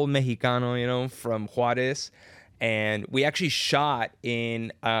 this old Mexicano, from Juarez. And we actually shot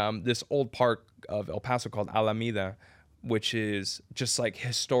in this old park of El Paso called Alameda, which is just like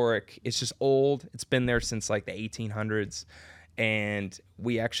historic. It's just old. It's been there since like the 1800s. And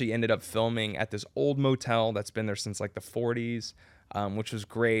we actually ended up filming at this old motel that's been there since like the 40s, which was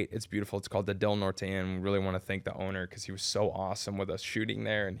great. It's beautiful. It's called the Del Norte Inn. We really want to thank the owner because he was so awesome with us shooting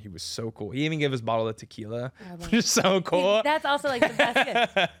there, and he was so cool. He even gave us a bottle of tequila, which is so cool. That's also like the best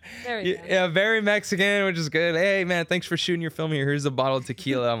gift. There we go. Yeah, very Mexican, which is good. Hey, man, thanks for shooting your film here. Here's a bottle of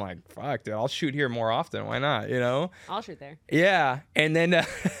tequila. I'm like, fuck, dude, I'll shoot here more often. Why not, I'll shoot there. Yeah, and then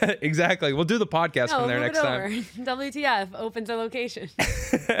exactly. We'll do the podcast from there next time. WTF opens a location.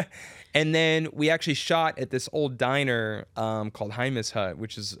 And then we actually shot at this old diner called Jaime's Hut,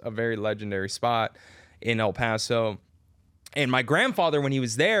 which is a very legendary spot in El Paso. And my grandfather, when he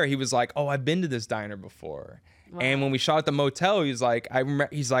was there, he was like, "Oh, I've been to this diner before." Wow. And when we shot at the motel, he's like, I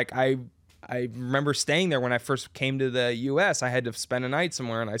remember staying there when I first came to the U.S. I had to spend a night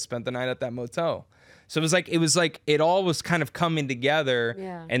somewhere, and I spent the night at that motel. So it was like it all was kind of coming together.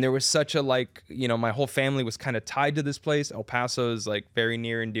 Yeah. And there was such a my whole family was kind of tied to this place. El Paso is like very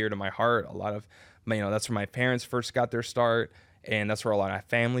near and dear to my heart. A lot of, that's where my parents first got their start, and that's where a lot of my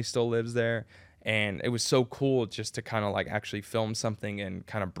family still lives there. And it was so cool just to kind of like actually film something and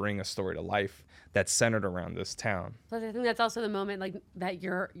kind of bring a story to life that's centered around this town. Plus, I think that's also the moment like that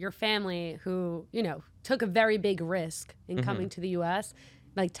your family, who took a very big risk in coming to the U.S.,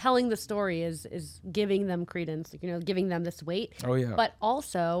 like telling the story is giving them credence, giving them this weight. Oh yeah. But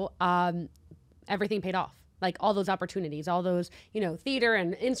also, everything paid off. Like all those opportunities, all those, theater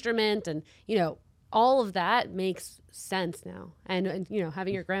and instrument and, all of that makes sense now. And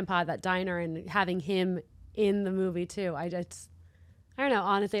having your grandpa at that diner and having him in the movie too. I don't know,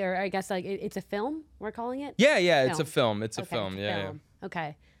 honestly, or I guess like it's a film we're calling it. Yeah. Film. It's a film. It's a Okay, film. Yeah. film.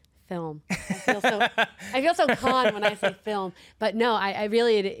 Okay. Film. I feel so con when I say film, but no, I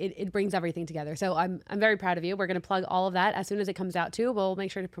really it brings everything together. So I'm very proud of you. We're gonna plug all of that as soon as it comes out too. We'll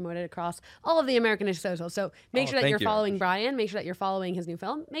make sure to promote it across all of the Americanish socials. So make sure that you're following Brian. Make sure that you're following his new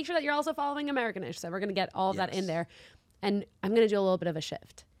film. Make sure that you're also following Americanish. So we're gonna get all of that in there, and I'm gonna do a little bit of a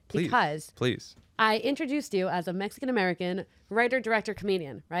shift because I introduced you as a Mexican-American writer, director,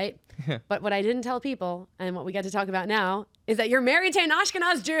 comedian, right? But what I didn't tell people, and what we get to talk about now, is that you're married to an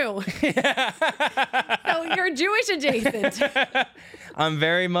Ashkenaz Jew. So you're Jewish adjacent. I'm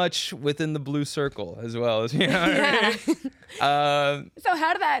very much within the blue circle as well. As Yeah. So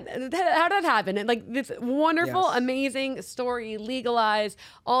how did that happen? And like this wonderful, amazing story, Legalized,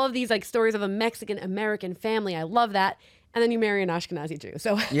 all of these like stories of a Mexican-American family. I love that. And then you marry an Ashkenazi Jew.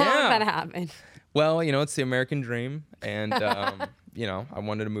 So how did that happen? Well, it's the American dream, and I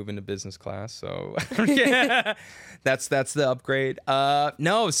wanted to move into business class, so that's the upgrade.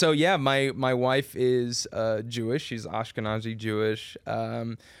 So yeah, my wife is Jewish. She's Ashkenazi Jewish,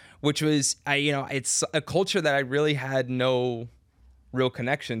 which was it's a culture that I really had no real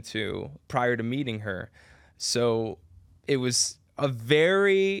connection to prior to meeting her. So it was a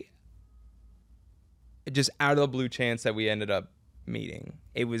very just out of the blue chance that we ended up meeting.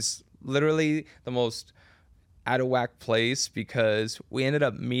 It was literally the most out of whack place because we ended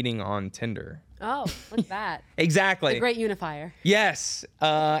up meeting on Tinder. Oh, look at that. Exactly. A great unifier. Yes.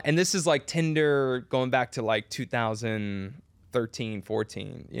 And this is like Tinder going back to like 2013,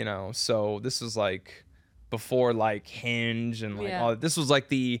 14, you know? So this was like before like Hinge and like all this was like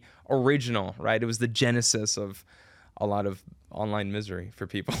the original, right? It was the genesis of a lot of online misery for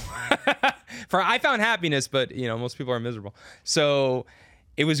people. I found happiness, but you know, most people are miserable. So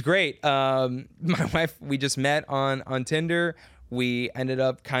it was great. My wife, we just met on Tinder. We ended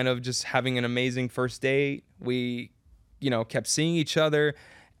up kind of just having an amazing first date. We, you know, kept seeing each other.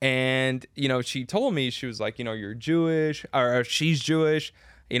 And, you know, she told me, she was like, you know, you're Jewish, or she's Jewish,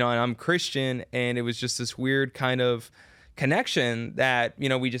 you know, and I'm Christian. And it was just this weird kind of connection that, you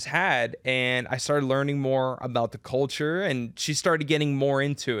know, we just had. And I started learning more about the culture, and she started getting more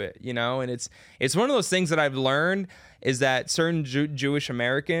into it, you know. And it's one of those things that I've learned is that certain Jewish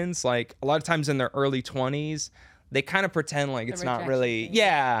Americans, like a lot of times in their early 20s, they kind of pretend like it's not really,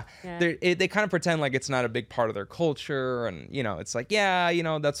 they kind of pretend like it's not a big part of their culture. And, you know, it's like, yeah, you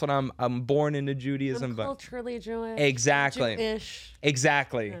know, that's what I'm born into Judaism. I'm culturally Jewish. Exactly. Jewish.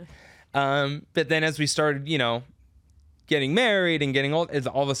 Exactly. But then as we started, you know, getting married and getting old,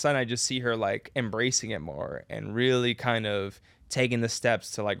 all of a sudden I just see her like embracing it more and really kind of taking the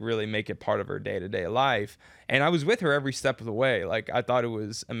steps to like really make it part of her day-to-day life. And I was with her every step of the way. Like I thought it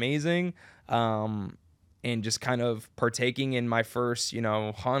was amazing. And just kind of partaking in my first, you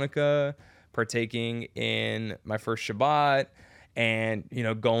know, Hanukkah, partaking in my first Shabbat, and, you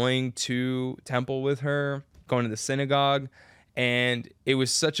know, going to temple with her, going to the synagogue. And it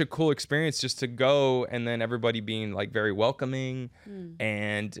was such a cool experience just to go, and then everybody being like very welcoming.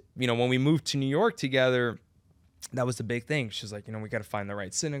 And, you know, when we moved to New York together, that was the big thing. She's like, you know, we got to find the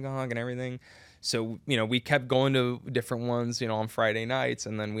right synagogue and everything. So, you know, we kept going to different ones, you know, on Friday nights,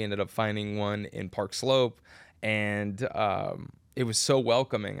 and then we ended up finding one in Park Slope, and it was so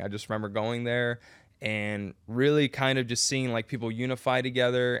welcoming. I just remember going there and really kind of just seeing like people unify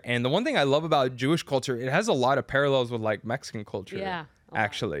together. And the one thing I love about Jewish culture, it has a lot of parallels with like Mexican culture,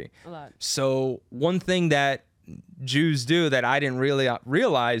 actually. A lot. So one thing that Jews do that I didn't really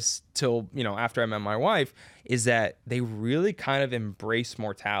realize till, you know, after I met my wife, is that they really kind of embrace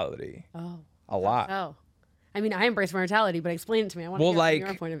mortality. A lot. Oh, I mean, I embrace mortality, but explain it to me. I want to hear from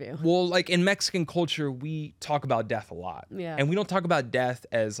your point of view. Well, like in Mexican culture, we talk about death a lot. Yeah. And we don't talk about death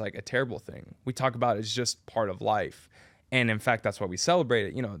as like a terrible thing. We talk about it as just part of life. And in fact, that's why we celebrate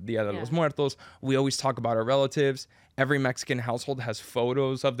it. You know, Dia de los Muertos. We always talk about our relatives. Every Mexican household has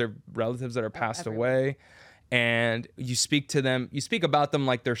photos of their relatives that are passed away. And you speak to them, you speak about them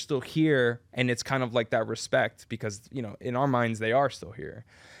like they're still here. And it's kind of like that respect because, you know, in our minds, they are still here.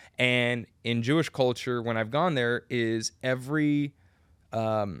 And in Jewish culture, when I've gone there, is every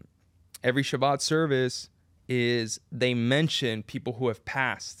Shabbat service is they mention people who have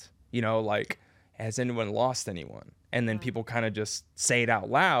passed, you know, like, has anyone lost anyone? And then people kind of just say it out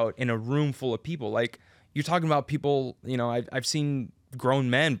loud in a room full of people. Like, you're talking about people, you know, I've seen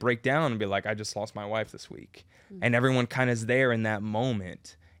grown men break down and be like, I just lost my wife this week. And everyone kind of is there in that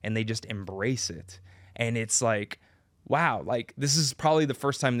moment and they just embrace it. And it's like, wow, like this is probably the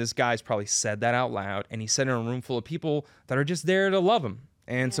first time this guy's probably said that out loud, and he said it in a room full of people that are just there to love him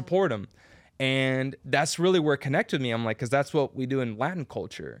and support him. And that's really where it connected with me. I'm like, because that's what we do in Latin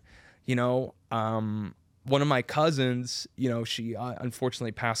culture. You know, one of my cousins, you know, she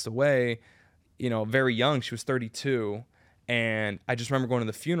unfortunately passed away, you know, very young. She was 32. And I just remember going to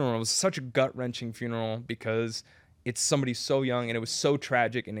the funeral. It was such a gut-wrenching funeral because it's somebody so young and it was so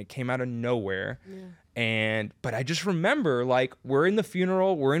tragic and it came out of nowhere. But I just remember, like, we're in the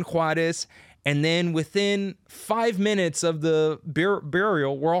funeral, we're in Juarez, and then within 5 minutes of the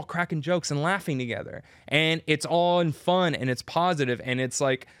burial, we're all cracking jokes and laughing together. And it's all in fun and it's positive, and it's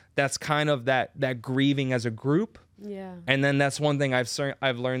like that's kind of that grieving as a group. Yeah. And then that's one thing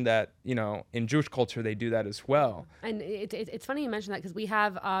I've learned that, you know, in Jewish culture, they do that as well. And it's funny you mention that because we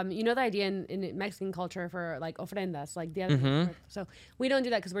have, you know, the idea in Mexican culture for like ofrendas, like Dia de los Muertos. So we don't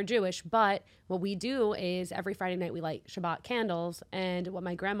do that because we're Jewish, but what we do is every Friday night we light Shabbat candles. And what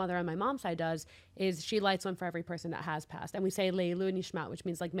my grandmother on my mom's side does is she lights one for every person that has passed. And we say Leilu Nishmat, which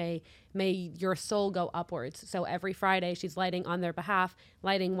means like may your soul go upwards. So every Friday she's lighting on their behalf,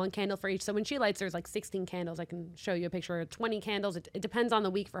 lighting one candle for each. So when she lights, there's like 16 candles. I can show you a picture of 20 candles. It depends on the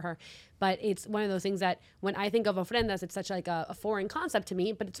week for her. But it's one of those things that when I think of ofrendas, it's such like a foreign concept to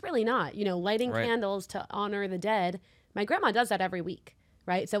me, but it's really not. You know, lighting candles to honor the dead. My grandma does that every week.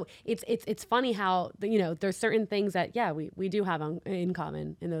 Right. So it's funny how, you know, there's certain things that, we do have in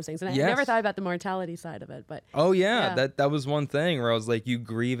common in those things. And I never thought about the mortality side of it. But that was one thing where I was like, you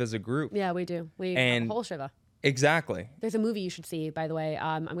grieve as a group. Yeah, we do. We have a whole shiva. Exactly. There's a movie you should see, by the way.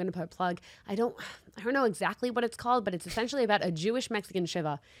 I'm going to put a plug. I don't know exactly what it's called, but it's essentially about a Jewish Mexican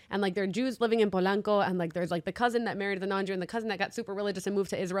shiva. And like there are Jews living in Polanco, and like there's like the cousin that married the non-Jew and the cousin that got super religious and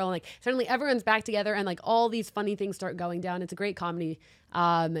moved to Israel. And like suddenly everyone's back together, and like all these funny things start going down. It's a great comedy.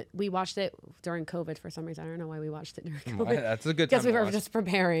 We watched it during COVID for some reason. I don't know why we watched it during COVID. That's a good time. Guess we were just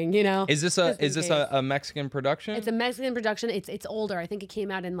preparing, you know. Is this a Mexican production? It's a Mexican production. It's older. I think it came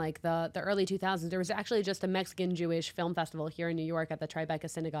out in like the early 2000s. There was actually just a Mexican Jewish film festival here in New York at the Tribeca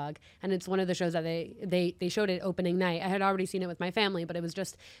Synagogue, and it's one of the shows that they showed it opening night. I had already seen it with my family, but it was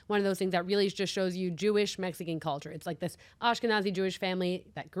just one of those things that really just shows you Jewish Mexican culture. It's like this Ashkenazi Jewish family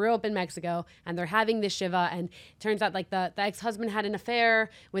that grew up in Mexico, and they're having this shiva, and it turns out like the ex-husband had an affair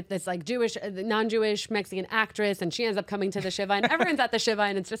with this like Jewish, non-Jewish Mexican actress, and she ends up coming to the shiva, and everyone's at the shiva,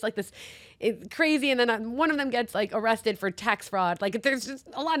 and it's just like this crazy, and then one of them gets like arrested for tax fraud. Like there's just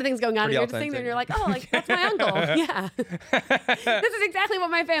a lot of things going on, and you're just sitting there and you're like, oh, like that's my uncle. Yeah. This is exactly what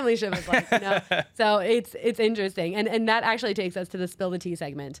my family shiva is like, you know? So it's interesting. And that actually takes us to the Spill the Tea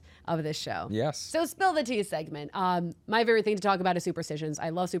segment of this show. Yes. So Spill the Tea segment. My favorite thing to talk about is superstitions. I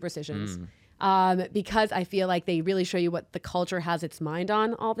love superstitions. Because I feel like they really show you what the culture has its mind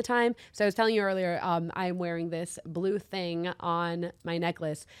on all the time. So I was telling you earlier, I'm wearing this blue thing on my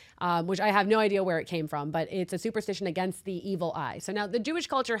necklace, which I have no idea where it came from, but it's a superstition against the evil eye. So now the Jewish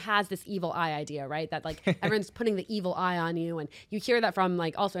culture has this evil eye idea, right? That like everyone's putting the evil eye on you. And you hear that from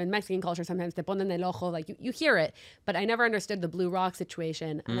like also in Mexican culture, sometimes te ponen el ojo, like you hear it, but I never understood the blue rock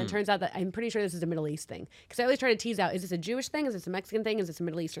situation. And then it turns out that I'm pretty sure this is a Middle East thing. Because I always try to tease out, is this a Jewish thing? Is this a Mexican thing? Is this a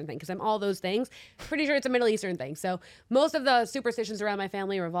Middle Eastern thing? Because I'm all those things. Pretty sure it's a Middle Eastern thing. So most of the superstitions around my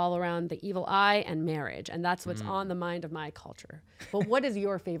family revolve around the evil eye and marriage. And that's what's on the mind of my culture. But what is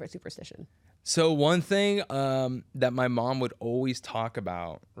your favorite superstition? So one thing that my mom would always talk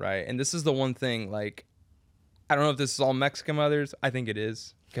about, right? And this is the one thing, like, I don't know if this is all Mexican mothers. I think it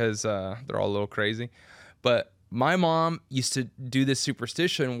is because they're all a little crazy. But my mom used to do this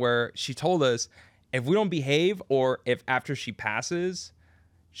superstition where she told us if we don't behave or if after she passes,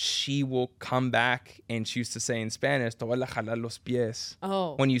 she will come back, and she used to say in Spanish, "Te voy a jalar los pies."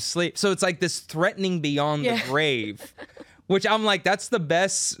 Oh. When you sleep. So it's like this threatening beyond the grave, which I'm like, that's the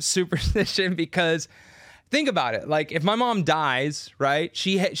best superstition because think about it. Like if my mom dies, right,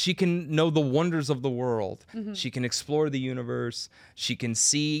 she can know the wonders of the world. Mm-hmm. She can explore the universe. She can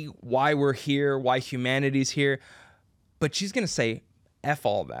see why we're here, why humanity's here. But she's going to say, F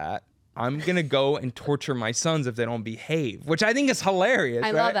all that. I'm going to go and torture my sons if they don't behave, which I think is hilarious.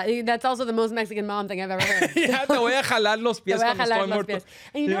 I love that. That's also the most Mexican mom thing I've ever heard. Yeah, te voy a jalar los pies cuando estoy muerto.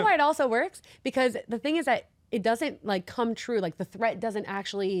 And you know why it also works? Because the thing is that it doesn't like come true. Like the threat doesn't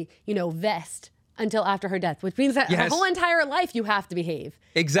actually, vest until after her death, which means that her whole entire life you have to behave.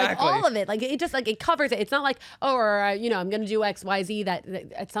 Exactly. Like all of it. Like it just like it covers it. It's not like, I'm going to do X, Y, Z that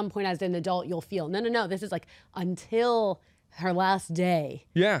at some point as an adult you'll feel. No. This is like until her last day,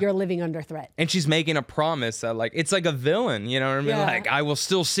 you're living under threat. And she's making a promise that like, it's like a villain, you know what I mean? Yeah. Like, I will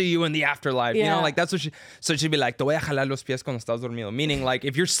still see you in the afterlife, you know? Like that's what so she'd be like, te voy a jalar los pies cuando estás dormido. Meaning like,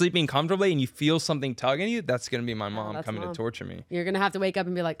 if you're sleeping comfortably and you feel something tugging you, that's going to be my mom coming to torture me. You're going to have to wake up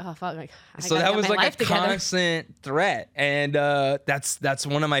and be like, oh fuck. Like, so that was like a constant threat. And that's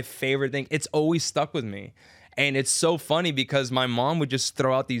one of my favorite things. It's always stuck with me. And it's so funny because my mom would just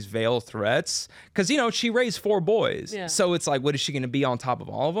throw out these veiled threats because, she raised 4 boys. Yeah. So it's like, what is she going to be on top of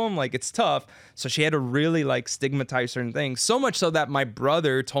all of them? Like, it's tough. So she had to really like stigmatize certain things. So much so that my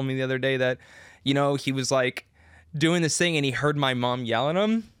brother told me the other day that, he was like doing this thing and he heard my mom yell at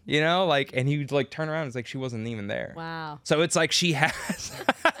him, and he would like turn around. It's like she wasn't even there. Wow. So it's like she has...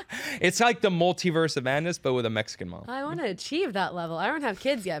 It's like the multiverse of madness, but with a Mexican mom. I want to achieve that level. I don't have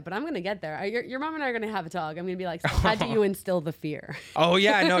kids yet, but I'm going to get there. Your mom and I are going to have a talk. I'm going to be like, so how do you instill the fear? Oh,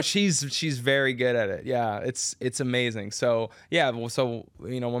 yeah. No, she's very good at it. Yeah, it's amazing. So, yeah. So,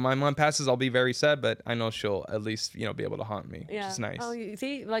 when my mom passes, I'll be very sad, but I know she'll at least, be able to haunt me, which is nice. Oh, you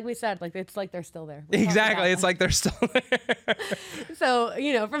see, like we said, like it's like they're still there. Exactly. It's like they're still there. So,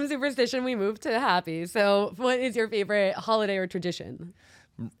 from superstition, we move to happy. So what is your favorite holiday or tradition?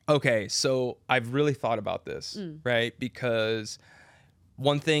 Okay, so I've really thought about this, right? Because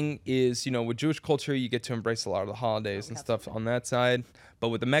one thing is, with Jewish culture, you get to embrace a lot of the holidays and stuff on that side. But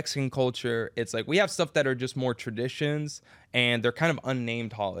with the Mexican culture, it's like we have stuff that are just more traditions and they're kind of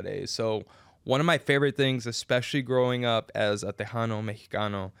unnamed holidays. So one of my favorite things, especially growing up as a Tejano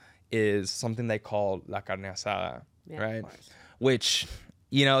Mexicano, is something they call la carne asada, right? Which,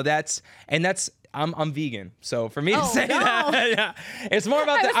 that's I'm vegan, so for me to Oh, say no. that, yeah, it's more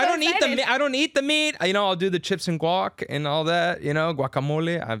about I that. was I so don't eat the excited. meat. I don't eat the meat. You know, I'll do the chips and guac and all that. You know,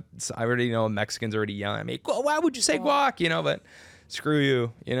 guacamole. I already know Mexicans already yelling at me. Why would you say guac? You know, but screw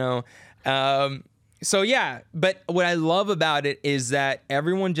you. You know. So yeah, but what I love about it is that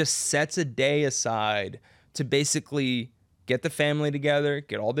everyone just sets a day aside to basically get the family together,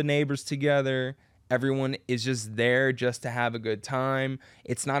 get all the neighbors together. Everyone is just there just to have a good time.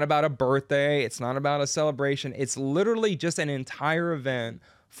 It's not about a birthday. It's not about a celebration. It's literally just an entire event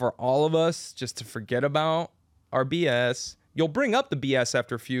for all of us just to forget about our BS. You'll bring up the BS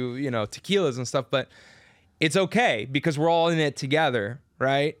after a few, tequilas and stuff, but it's okay because we're all in it together,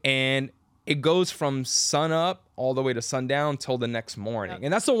 right? And it goes from sun up all the way to sundown till the next morning. Yep.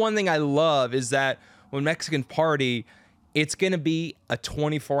 And that's the one thing I love is that when Mexicans party, it's going to be a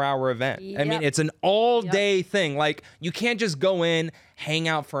 24-hour event. I mean, Yep. it's an all-day thing. Like, you can't just go in, hang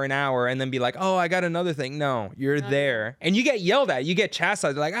out for an hour, and then be like, oh, I got another thing. No, you're there. And you get yelled at. You get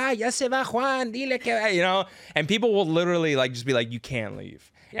chastised. They're like, ya se va Juan, dile que, and people will literally like just be like, you can't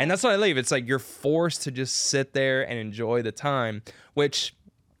leave. Yeah. And that's what I leave. It's like you're forced to just sit there and enjoy the time, which,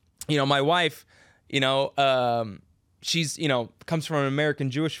 my wife, she's, comes from an American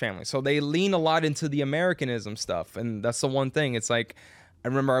Jewish family. So they lean a lot into the Americanism stuff. And that's the one thing. It's like, I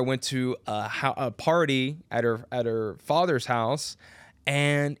remember I went to a party at her father's house,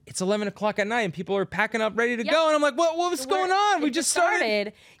 and it's 11 o'clock at night and people are packing up ready to go. And I'm like, what was going on? We just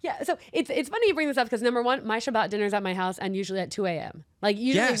started. Yeah. So it's funny you bring this up because number one, my Shabbat dinner's at my house and usually at 2 a.m. Like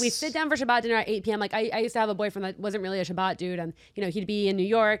usually we sit down for Shabbat dinner at 8 p.m. Like I used to have a boyfriend that wasn't really a Shabbat dude, and he'd be in New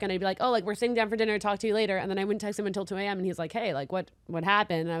York and I'd be like, oh, like we're sitting down for dinner, talk to you later. And then I wouldn't text him until 2 a.m. and he's like, hey, like what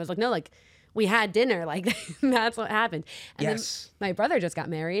happened? And I was like, no, like we had dinner, like that's what happened. And then my brother just got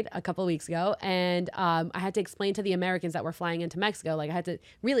married a couple of weeks ago, and I had to explain to the Americans that were flying into Mexico, like I had to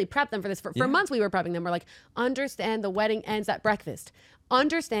really prep them for this. For months we were prepping them. We're like, understand the wedding ends at breakfast.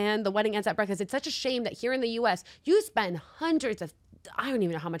 Understand the wedding ends at breakfast. It's such a shame that here in the U.S. you spend hundreds of, I don't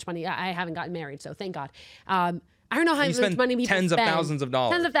even know how much money. I haven't gotten married, so thank God. I don't know how much money people tens spend. of thousands of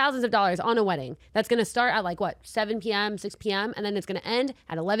dollars. Tens of thousands of dollars on a wedding that's going to start at 7 p.m., 6 p.m., and then it's going to end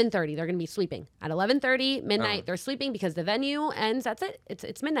at 11:30. They're going to be sleeping. At 11:30, midnight, they're sleeping because the venue ends. That's it.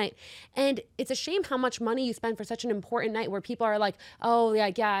 It's midnight. And it's a shame how much money you spend for such an important night where people are like, oh,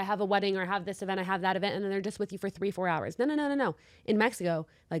 yeah, I have a wedding or I have this event, I have that event, and then they're just with you for 3-4 hours. No. In Mexico,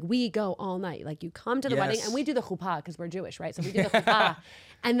 we go all night. Like, you come to the wedding, and we do the chuppah because we're Jewish, right? So we do the chuppah.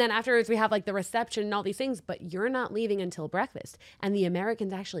 And then afterwards, we have the reception and all these things, but you're not leaving until breakfast. And the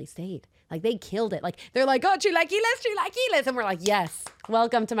Americans actually stayed. They killed it. They're like, oh, chilaquiles. And we're like, yes,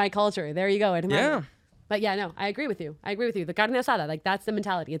 welcome to my culture. There you go. Yeah. But yeah, no, I agree with you. The carne asada, that's the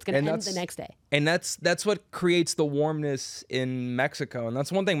mentality. It's going to end the next day. And that's what creates the warmness in Mexico. And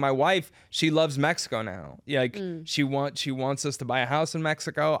that's one thing. My wife, she loves Mexico now. She wants us to buy a house in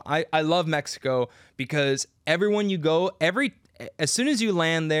Mexico. I love Mexico because everywhere you go, as soon as you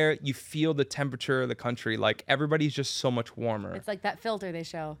land there, you feel the temperature of the country. Everybody's just so much warmer. It's like that filter they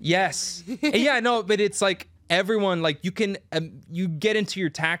show. Yes. Yeah, no, but it's like everyone, you can, you get into your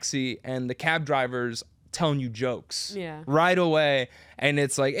taxi and the cab driver's telling you jokes right away. And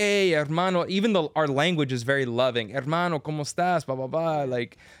it's like, hey, hermano, even though our language is very loving. Hermano, ¿cómo estás? Blah, blah, blah.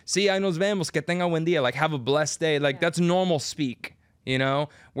 Sí, ahí nos vemos, que tenga buen día. Have a blessed day. That's normal speak.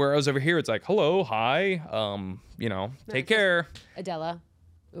 Whereas over here it's like, hello, hi, take care. Adela,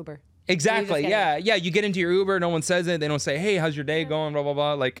 Uber. Exactly. Yeah. You get into your Uber, no one says it. They don't say, hey, how's your day going? Blah,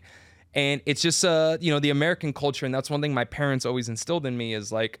 blah, blah. And it's just, the American culture. And that's one thing my parents always instilled in me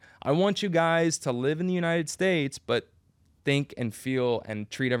is I want you guys to live in the United States, but think and feel and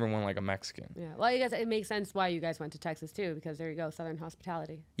treat everyone like a Mexican. Yeah. Well, you guys, it makes sense why you guys went to Texas too, because there you go, Southern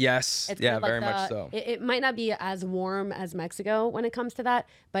hospitality. Yes. It's very much so. It might not be as warm as Mexico when it comes to that,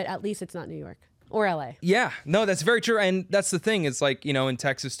 but at least it's not New York or LA. Yeah, no, that's very true. And that's the thing. It's in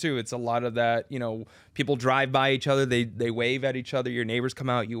Texas too, it's a lot of that, people drive by each other. They wave at each other. Your neighbors come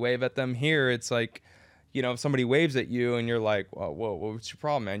out, you wave at them. Here, it's if somebody waves at you and you're like, whoa, what's your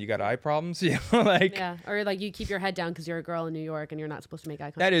problem, man? You got eye problems? Yeah, or you keep your head down because you're a girl in New York and you're not supposed to make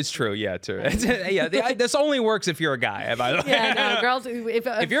eye contact. That is true, yeah, too. This only works if you're a guy, by the way. Yeah, no, girls,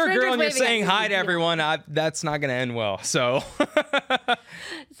 if you're a girl and you're saying hi to everyone, that's not going to end well, so.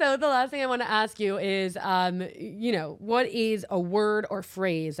 So the last thing I want to ask you is, what is a word or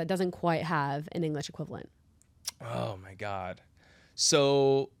phrase that doesn't quite have an English equivalent? Oh, my God.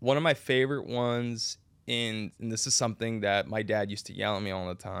 So one of my favorite ones, and this is something that my dad used to yell at me all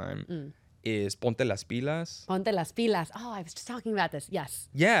the time, is ponte las pilas. Ponte las pilas. Oh, I was just talking about this. Yes.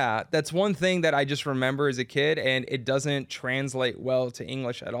 Yeah, that's one thing that I just remember as a kid, and it doesn't translate well to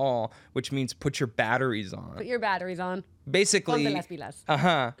English at all, which means put your batteries on. Put your batteries on. Basically, Ponte las pilas.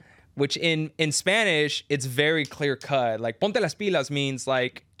 Uh-huh. Which in Spanish, it's very clear cut. Like ponte las pilas means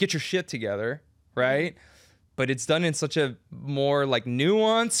like get your shit together, right? But it's done in such a more like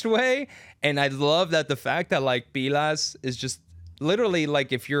nuanced way. And I love that the fact that like pilas is just literally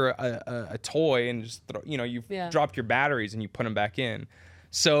like if you're a toy and just throw, you've dropped your batteries and you put them back in.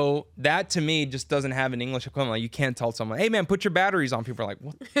 So that to me just doesn't have an English equivalent. Like you can't tell someone, hey man, put your batteries on. People are like,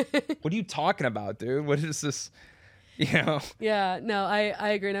 what are you talking about, dude? What is this? Yeah, no, I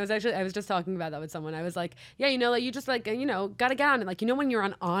agree. And I was just talking about that with someone. I was like, yeah, like you just like, gotta get on. And like, when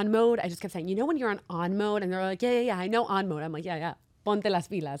you're on mode, I just kept saying, when you're on mode, and they're like, yeah, I know on mode. I'm like, yeah. Ponte las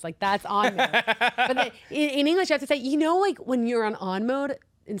pilas. Like that's on mode. But in English, you have to say, like when you're on mode,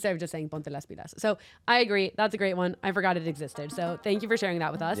 instead of just saying ponte las pilas. So I agree. That's a great one. I forgot it existed. So thank you for sharing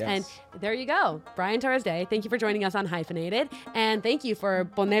that with us. Yes. And there you go. Brian Torres Day, thank you for joining us on Hyphenated. And thank you for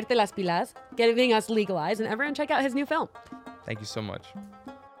ponerte las pilas, getting us legalized. And everyone check out his new film. Thank you so much.